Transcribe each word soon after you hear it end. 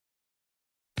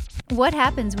What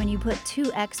happens when you put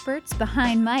two experts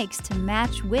behind mics to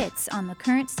match wits on the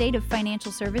current state of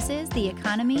financial services, the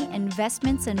economy,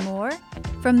 investments, and more?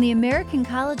 From the American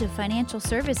College of Financial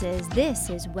Services, this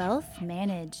is Wealth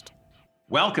Managed.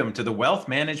 Welcome to the Wealth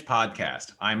Managed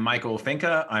podcast. I'm Michael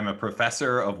Finca. I'm a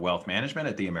professor of wealth management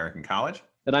at the American College.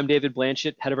 And I'm David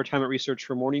Blanchett, head of retirement research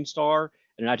for Morningstar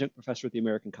and an adjunct professor at the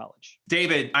American College.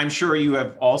 David, I'm sure you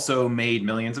have also made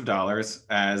millions of dollars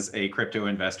as a crypto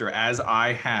investor, as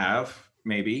I have,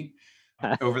 maybe,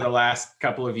 over the last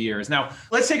couple of years. Now,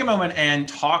 let's take a moment and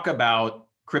talk about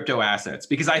crypto assets,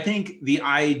 because I think the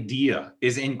idea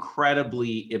is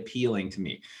incredibly appealing to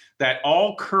me, that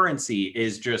all currency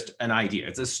is just an idea.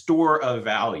 It's a store of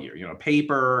value,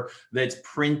 paper that's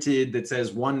printed that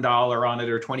says $1 on it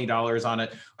or $20 on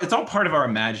it. It's all part of our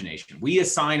imagination. We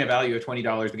assign a value of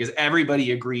 $20 because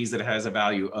everybody agrees that it has a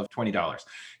value of $20.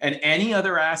 And any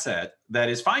other asset that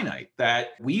is finite, that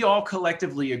we all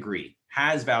collectively agree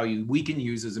has value, we can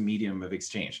use as a medium of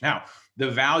exchange. Now,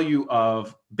 the value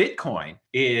of Bitcoin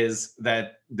is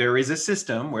that there is a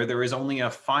system where there is only a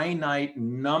finite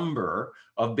number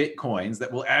of Bitcoins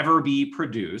that will ever be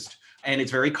produced, and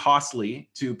it's very costly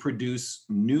to produce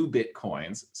new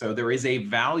Bitcoins. So there is a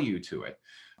value to it.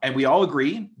 And we all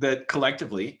agree that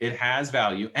collectively it has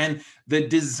value. And the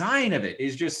design of it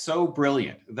is just so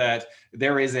brilliant that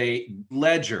there is a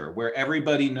ledger where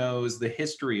everybody knows the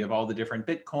history of all the different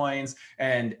Bitcoins,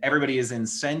 and everybody is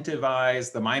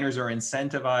incentivized. The miners are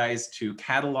incentivized to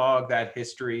catalog that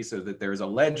history so that there's a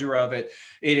ledger of it.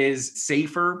 It is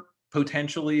safer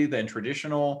potentially than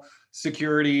traditional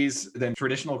securities, than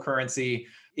traditional currency.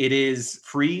 It is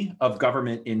free of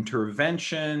government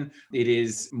intervention. It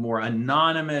is more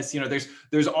anonymous.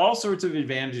 There's all sorts of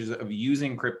advantages of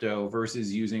using crypto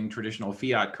versus using traditional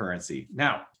fiat currency.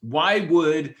 Now, why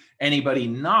would anybody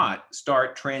not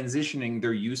start transitioning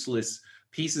their useless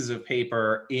pieces of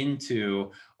paper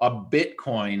into a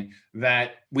Bitcoin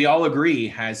that we all agree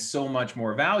has so much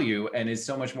more value and is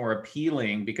so much more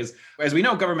appealing? Because as we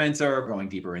know, governments are going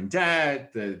deeper in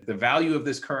debt. The value of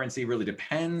this currency really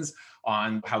depends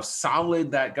on how solid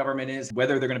that government is,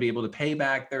 whether they're going to be able to pay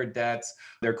back their debts.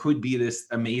 There could be this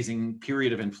amazing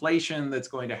period of inflation that's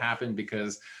going to happen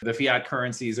because the fiat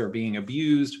currencies are being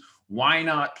abused. Why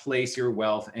not place your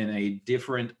wealth in a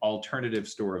different alternative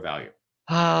store of value?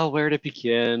 Where to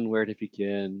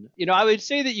begin? I would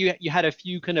say that you had a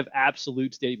few kind of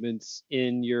absolute statements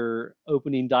in your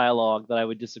opening dialogue that I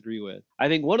would disagree with. I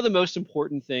think one of the most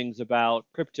important things about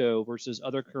crypto versus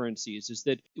other currencies is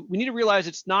that we need to realize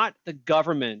it's not the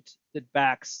government that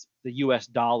backs the US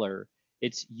dollar,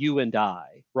 it's you and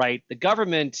I, right? The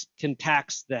government can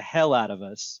tax the hell out of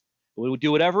us. It will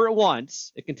do whatever it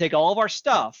wants. It can take all of our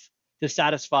stuff to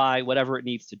satisfy whatever it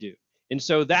needs to do. And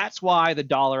so that's why the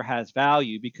dollar has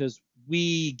value, because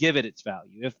we give it its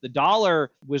value. If the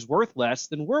dollar was worth less,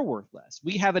 then we're worth less.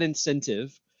 We have an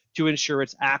incentive to ensure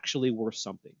it's actually worth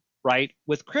something, right?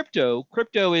 With crypto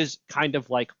is kind of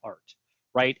like art,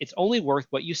 right? It's only worth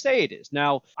what you say it is.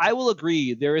 Now, I will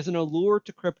agree there is an allure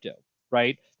to crypto,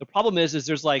 right? The problem is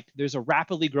there's a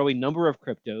rapidly growing number of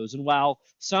cryptos, and while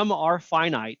some are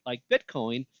finite, like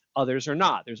Bitcoin, others are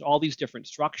not. There's all these different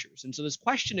structures. And so this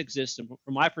question exists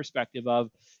from my perspective of,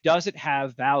 does it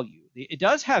have value? It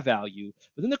does have value,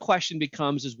 but then the question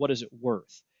becomes is, what is it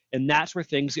worth? And that's where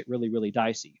things get really, really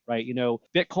dicey, right?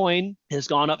 Bitcoin has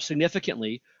gone up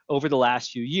significantly over the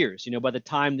last few years. By the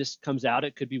time this comes out,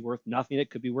 it could be worth nothing. It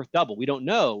could be worth double. We don't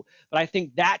know. But I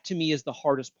think that to me is the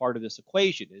hardest part of this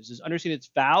equation is understanding its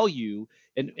value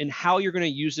and how you're going to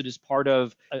use it as part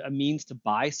of a means to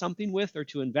buy something with or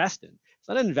to invest in. It's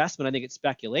not an investment. I think it's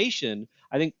speculation.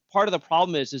 I think part of the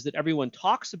problem is that everyone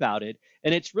talks about it,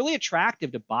 and it's really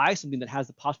attractive to buy something that has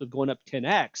the possibility of going up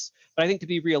 10x. But I think to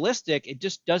be realistic, it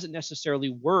just doesn't necessarily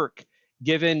work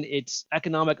given its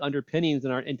economic underpinnings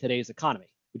in today's economy.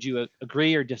 Would you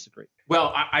agree or disagree?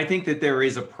 Well, I think that there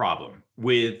is a problem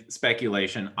with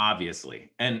speculation,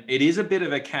 obviously. And it is a bit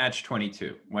of a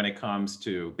catch-22 when it comes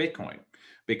to Bitcoin,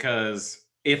 because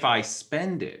if I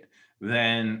spend it,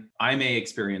 then I may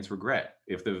experience regret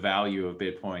if the value of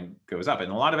Bitcoin goes up.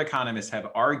 And a lot of economists have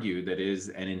argued that it is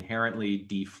an inherently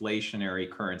deflationary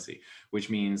currency, which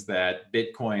means that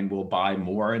Bitcoin will buy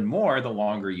more and more the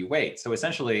longer you wait. So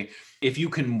essentially, if you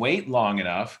can wait long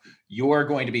enough, you're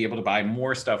going to be able to buy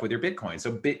more stuff with your Bitcoin.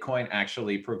 So Bitcoin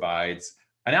actually provides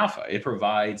an alpha. It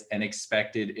provides an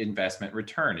expected investment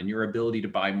return and your ability to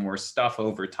buy more stuff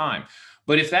over time.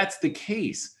 But if that's the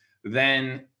case,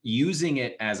 then using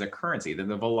it as a currency, then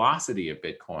the velocity of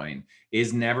Bitcoin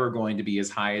is never going to be as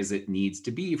high as it needs to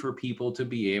be for people to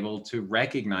be able to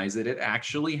recognize that it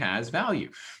actually has value.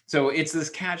 So it's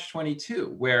this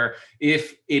catch-22 where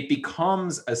if it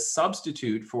becomes a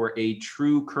substitute for a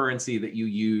true currency that you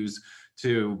use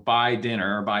to buy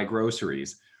dinner or buy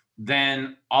groceries,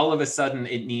 then all of a sudden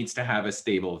it needs to have a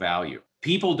stable value.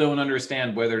 People don't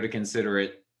understand whether to consider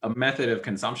it a method of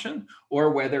consumption or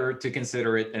whether to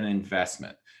consider it an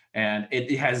investment. And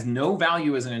it has no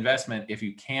value as an investment if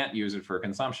you can't use it for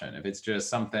consumption. If it's just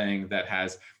something that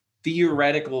has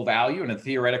theoretical value, and a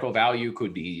theoretical value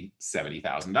could be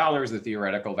 $70,000, the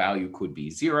theoretical value could be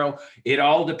zero. It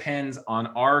all depends on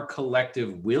our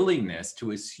collective willingness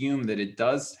to assume that it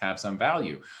does have some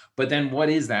value. But then what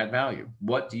is that value?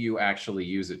 What do you actually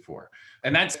use it for?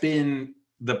 And that's been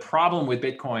the problem with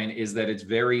Bitcoin, is that it's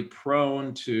very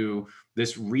prone to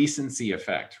this recency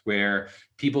effect where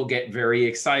people get very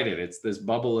excited. It's this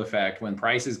bubble effect. When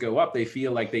prices go up, they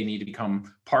feel like they need to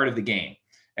become part of the game.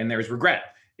 And there's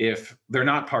regret if they're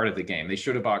not part of the game. They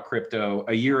should have bought crypto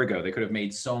a year ago. They could have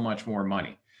made so much more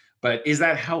money. But is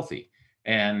that healthy?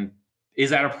 And is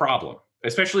that a problem,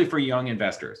 especially for young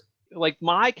investors? Like,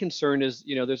 my concern is,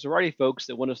 there's already folks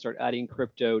that want to start adding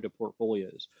crypto to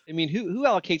portfolios. I mean, who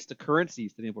allocates the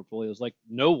currencies to the portfolios? Like,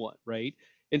 no one, right?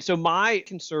 And so my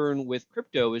concern with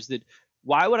crypto is that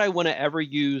why would I want to ever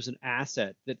use an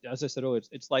asset that, as I said,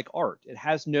 it's like art. It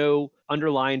has no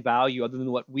underlying value other than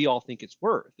what we all think it's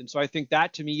worth. And so I think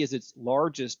that, to me, is its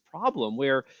largest problem,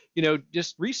 where,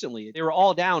 just recently, they were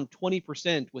all down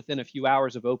 20% within a few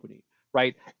hours of opening.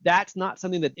 Right? That's not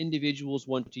something that individuals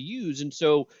want to use. And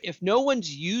so if no one's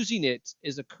using it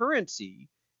as a currency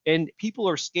and people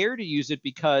are scared to use it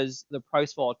because the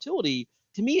price volatility,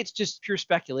 to me, it's just pure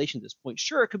speculation at this point.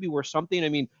 Sure, it could be worth something. I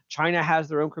mean, China has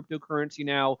their own cryptocurrency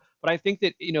now, but I think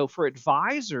that, for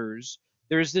advisors,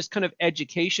 there's this kind of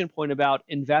education point about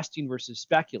investing versus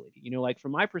speculating. Like,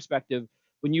 from my perspective,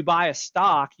 when you buy a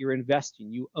stock, you're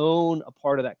investing. You own a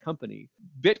part of that company.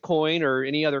 Bitcoin or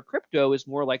any other crypto is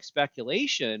more like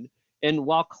speculation. And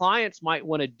while clients might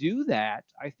want to do that,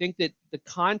 I think that the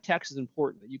context is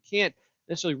important. That you can't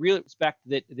necessarily really expect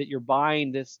that you're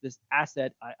buying this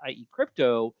asset, i.e.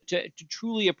 crypto, to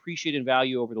truly appreciate in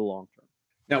value over the long term.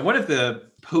 Now, one of the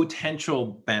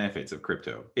potential benefits of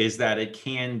crypto is that it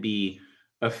can be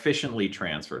efficiently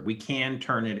transferred. We can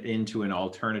turn it into an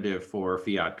alternative for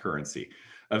fiat currency.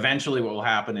 Eventually, what will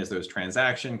happen is those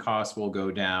transaction costs will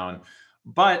go down.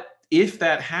 But if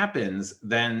that happens,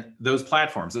 then those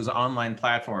platforms, those online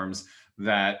platforms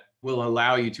that will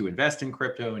allow you to invest in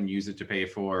crypto and use it to pay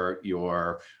for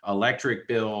your electric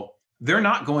bill, they're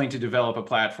not going to develop a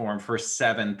platform for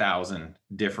 7,000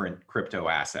 different crypto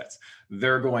assets.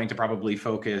 They're going to probably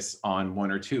focus on one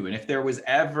or two. And if there was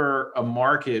ever a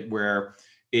market where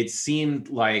it seemed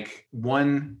like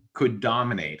one could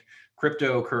dominate,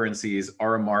 cryptocurrencies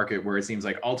are a market where it seems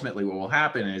like ultimately what will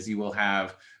happen is you will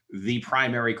have the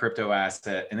primary crypto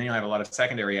asset, and then you'll have a lot of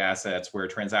secondary assets where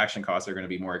transaction costs are going to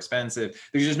be more expensive.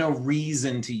 There's just no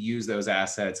reason to use those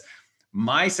assets.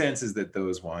 My sense is that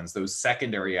those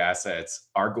secondary assets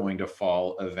are going to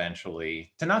fall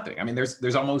eventually to nothing. I mean,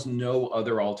 there's almost no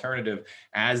other alternative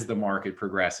as the market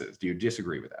progresses. Do you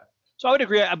disagree with that? So I would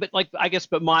agree,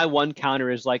 but my one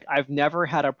counter is, like, I've never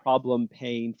had a problem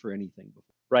paying for anything before.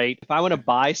 Right? If I want to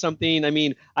buy something, I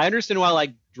mean, I understand why,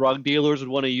 like, drug dealers would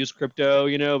want to use crypto,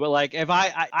 but, like, if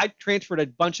I transferred a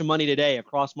bunch of money today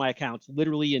across my accounts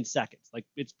literally in seconds, like,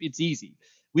 it's easy.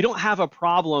 We don't have a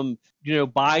problem,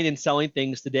 buying and selling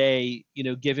things today,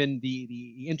 given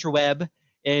the interweb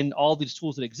and all these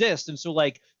tools that exist. And so,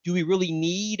 like, do we really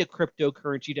need a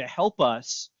cryptocurrency to help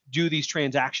us do these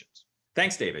transactions?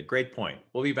 Thanks, David. Great point.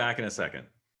 We'll be back in a second.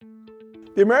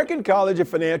 The American College of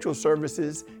Financial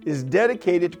Services is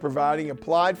dedicated to providing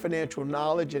applied financial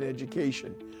knowledge and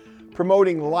education,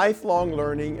 promoting lifelong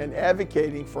learning, and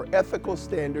advocating for ethical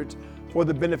standards for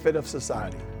the benefit of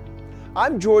society.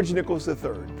 I'm George Nichols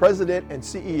III, President and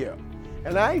CEO,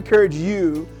 and I encourage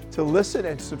you to listen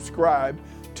and subscribe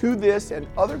to this and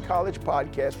other college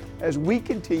podcasts as we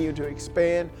continue to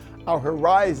expand our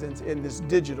horizons in this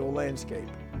digital landscape.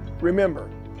 Remember,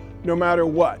 no matter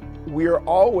what, we are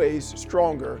always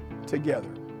stronger together.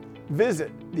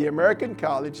 Visit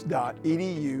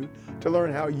theamericancollege.edu to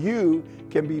learn how you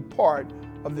can be part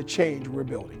of the change we're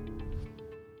building.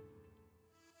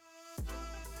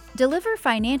 Deliver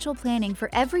financial planning for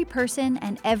every person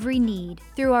and every need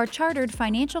through our chartered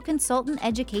financial consultant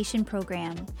education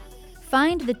program.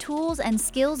 Find the tools and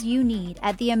skills you need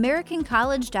at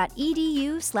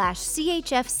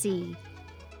theamericancollege.edu/CHFC.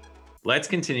 Let's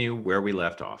continue where we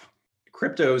left off.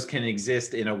 cryptos can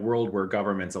exist in a world where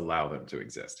governments allow them to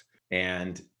exist.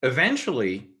 And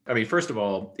eventually, I mean, first of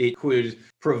all, it could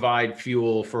provide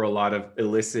fuel for a lot of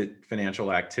illicit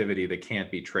financial activity that can't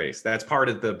be traced. That's part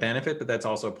of the benefit, but that's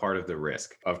also part of the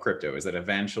risk of crypto, is that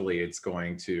eventually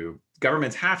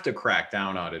governments have to crack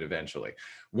down on it eventually.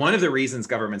 One of the reasons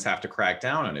governments have to crack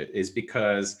down on it is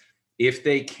because if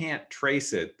they can't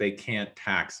trace it, they can't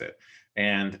tax it.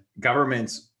 And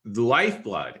governments, the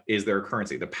lifeblood is their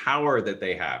currency. The power that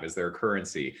they have is their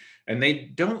currency. And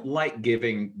they don't like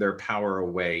giving their power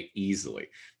away easily.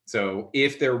 So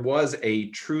if there was a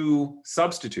true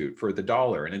substitute for the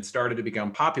dollar and it started to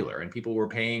become popular and people were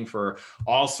paying for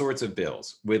all sorts of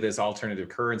bills with this alternative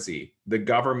currency, the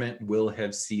government will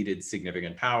have ceded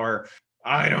significant power.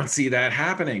 I don't see that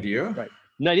happening. Do you? Right.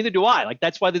 No, neither do I. Like,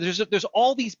 that's why there's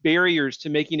all these barriers to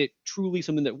making it truly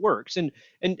something that works. And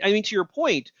I mean, to your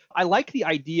point, I like the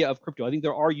idea of crypto. I think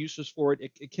there are uses for it.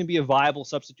 It can be a viable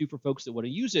substitute for folks that want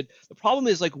to use it. The problem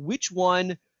is, like, which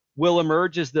one will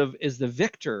emerge as the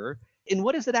victor, and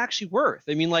what is it actually worth?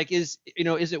 I mean, like, is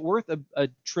it worth $1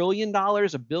 trillion,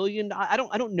 $1 billion? I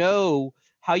don't know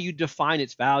how you define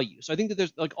its value. So I think that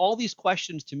there's, like, all these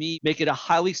questions, to me, make it a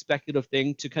highly speculative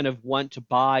thing to kind of want to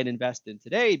buy and invest in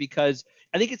today, because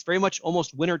I think it's very much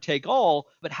almost winner take all.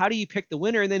 But how do you pick the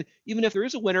winner? And then even if there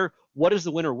is a winner, what is the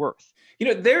winner worth?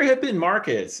 There have been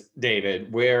markets,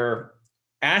 David, where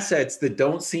assets that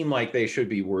don't seem like they should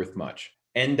be worth much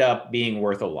end up being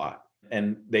worth a lot,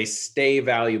 and they stay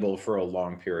valuable for a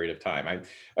long period of time.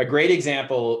 A great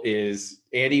example is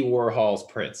Andy Warhol's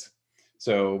prints.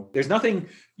 So there's nothing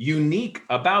unique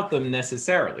about them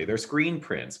necessarily. They're screen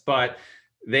prints, but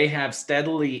they have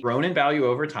steadily grown in value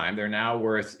over time. They're now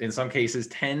worth, in some cases,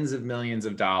 tens of millions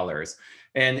of dollars.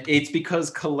 And it's because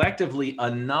collectively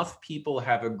enough people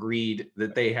have agreed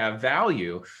that they have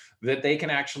value that they can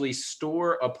actually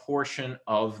store a portion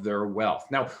of their wealth.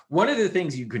 Now, one of the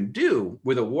things you can do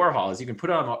with a Warhol is you can put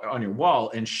it on your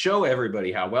wall and show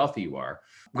everybody how wealthy you are.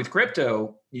 With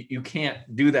crypto, you can't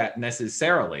do that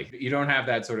necessarily. You don't have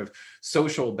that sort of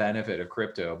social benefit of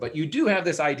crypto, but you do have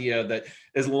this idea that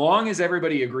as long as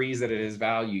everybody agrees that it has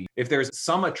value, if there's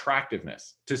some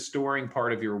attractiveness to storing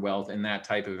part of your wealth in that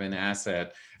type of an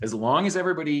asset, as long as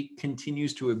everybody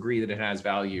continues to agree that it has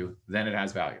value, then it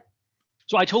has value.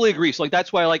 So I totally agree. So, like,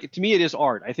 that's why, like, to me, it is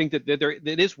art. I think that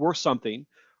it is worth something,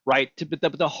 right?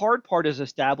 But the hard part is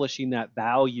establishing that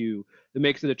value that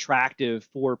makes it attractive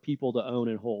for people to own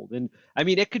and hold. And I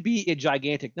mean, it could be a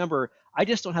gigantic number. I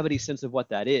just don't have any sense of what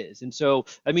that is. And so,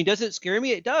 I mean, does it scare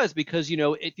me? It does, because,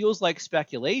 it feels like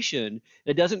speculation.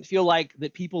 It doesn't feel like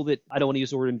that people that, I don't want to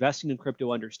use the word investing in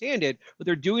crypto, understand it, but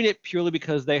they're doing it purely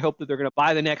because they hope that they're going to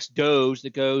buy the next Doge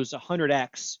that goes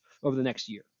 100x over the next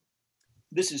year.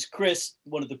 This is Chris,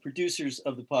 one of the producers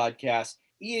of the podcast.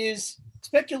 Is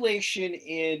speculation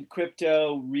in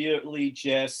crypto really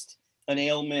just an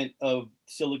ailment of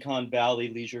Silicon Valley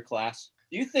leisure class?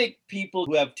 Do you think people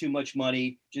who have too much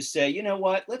money just say, you know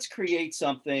what, let's create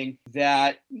something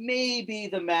that maybe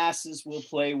the masses will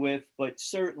play with, but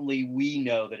certainly we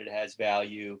know that it has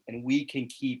value and we can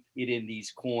keep it in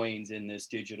these coins in this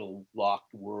digital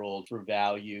locked world for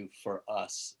value for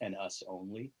us and us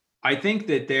only? I think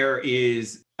that there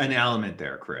is an element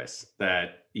there, Chris,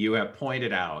 that you have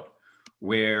pointed out,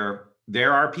 where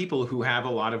there are people who have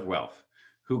a lot of wealth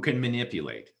who can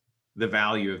manipulate the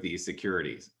value of these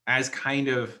securities as kind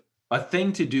of a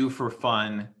thing to do for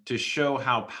fun to show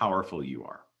how powerful you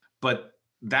are. But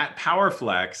that power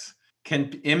flex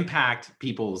can impact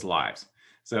people's lives.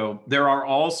 So there are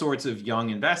all sorts of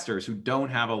young investors who don't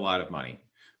have a lot of money,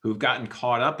 who've gotten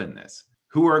caught up in this,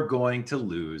 who are going to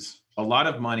lose a lot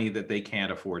of money that they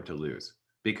can't afford to lose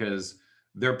because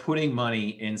they're putting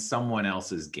money in someone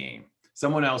else's game,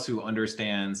 someone else who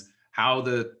understands how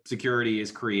the security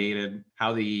is created,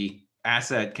 how the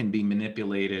asset can be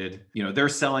manipulated. They're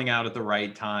selling out at the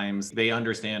right times. They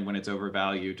understand when it's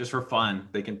overvalued. Just for fun,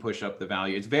 they can push up the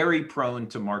value. It's very prone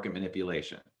to market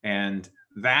manipulation. And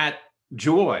that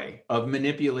joy of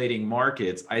manipulating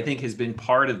markets, I think, has been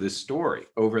part of the story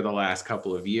over the last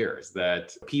couple of years,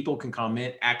 that people can come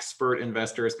in, expert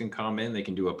investors can come in, they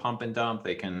can do a pump and dump,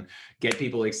 they can get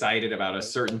people excited about a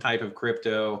certain type of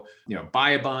crypto,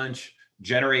 buy a bunch,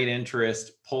 generate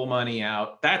interest, pull money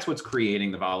out. That's what's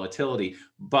creating the volatility.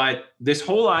 But this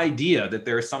whole idea that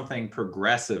there's something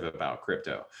progressive about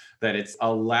crypto, that it's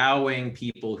allowing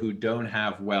people who don't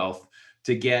have wealth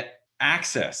to get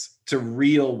access to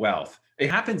real wealth. It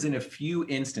happens in a few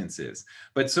instances,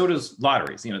 but so does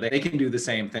lotteries. They can do the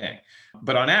same thing.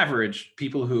 But on average,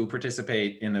 people who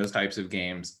participate in those types of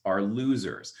games are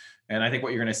losers. And I think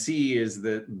what you're going to see is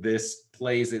that this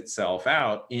plays itself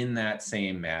out in that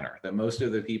same manner, that most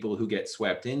of the people who get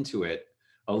swept into it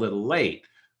a little late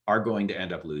are going to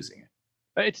end up losing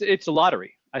it. It's a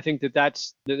lottery. I think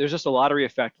there's just a lottery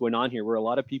effect going on here where a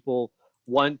lot of people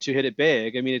want to hit it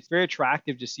big. I mean, it's very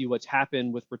attractive to see what's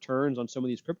happened with returns on some of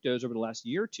these cryptos over the last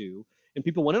year or two, and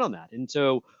people want in on that. And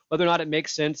so whether or not it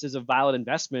makes sense as a valid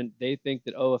investment, they think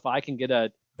that, oh, if I can get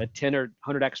a 10 or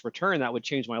 100x return, that would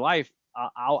change my life.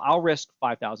 I'll risk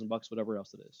 $5,000, whatever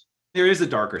else it is. There is a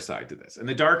darker side to this. And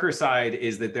the darker side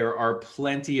is that there are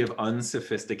plenty of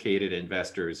unsophisticated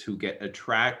investors who get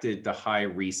attracted to high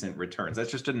recent returns.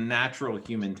 That's just a natural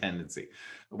human tendency.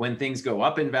 When things go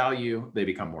up in value, they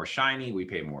become more shiny. We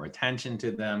pay more attention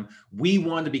to them. We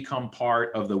want to become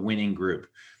part of the winning group.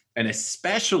 And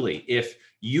especially if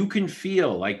you can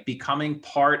feel like becoming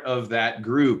part of that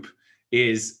group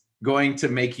is going to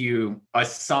make you a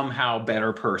somehow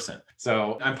better person.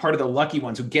 So I'm part of the lucky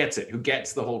ones who gets it, who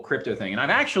gets the whole crypto thing. And I've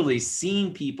actually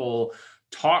seen people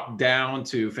talk down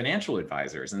to financial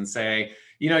advisors and say,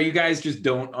 you guys just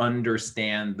don't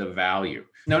understand the value.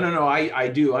 No, I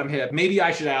do. I'm hip. Maybe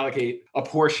I should allocate a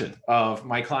portion of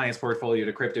my client's portfolio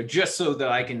to crypto just so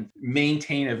that I can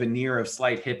maintain a veneer of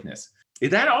slight hipness.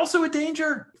 Is that also a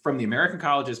danger? From the American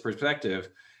College's perspective,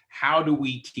 how do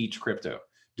we teach crypto?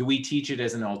 Do we teach it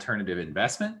as an alternative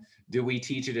investment? Do we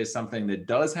teach it as something that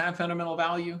does have fundamental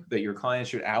value that your clients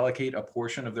should allocate a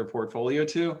portion of their portfolio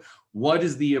to? What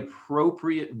is the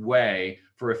appropriate way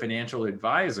for a financial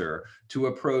advisor to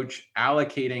approach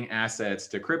allocating assets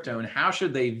to crypto, and how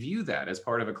should they view that as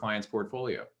part of a client's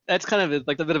portfolio? That's kind of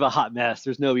like a bit of a hot mess.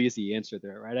 There's no easy answer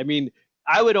there, right? I mean,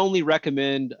 I would only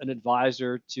recommend an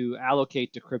advisor to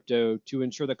allocate to crypto to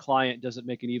ensure the client doesn't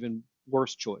make an even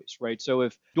worse choice, right? So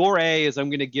if door A is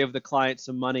I'm going to give the client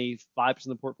some money, 5% of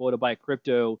the portfolio to buy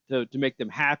crypto to make them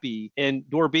happy, and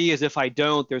door B is if I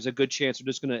don't, there's a good chance they're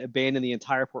just going to abandon the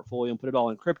entire portfolio and put it all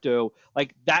in crypto,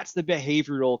 like that's the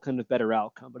behavioral kind of better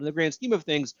outcome. But in the grand scheme of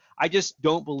things, I just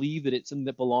don't believe that it's something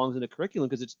that belongs in a curriculum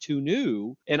because it's too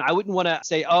new. And I wouldn't want to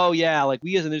say, oh yeah, like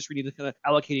we as an industry need to kind of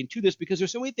allocating to this, because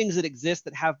there's so many things that exist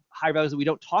that have high values that we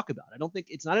don't talk about. I don't think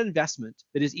it's not an investment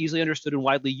that is easily understood and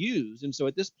widely used. And so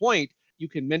at this point, you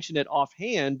can mention it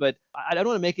offhand, but I don't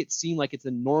want to make it seem like it's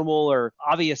a normal or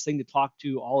obvious thing to talk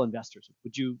to all investors.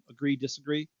 Would you agree,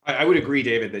 disagree? I would agree,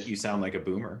 David, that you sound like a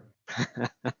boomer.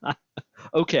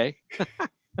 Okay.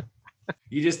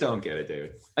 You just don't get it,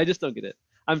 David. I just don't get it.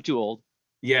 I'm too old.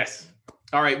 Yes.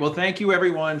 All right. Well, thank you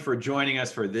everyone for joining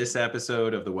us for this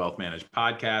episode of the Wealth Managed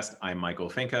Podcast. I'm Michael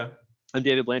Finca. I'm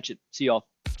David Blanchett. See y'all.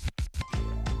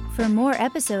 For more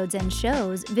episodes and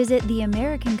shows, visit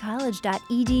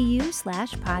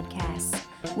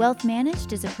theamericancollege.edu/podcasts. Wealth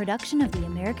Managed is a production of the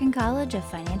American College of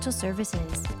Financial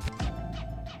Services.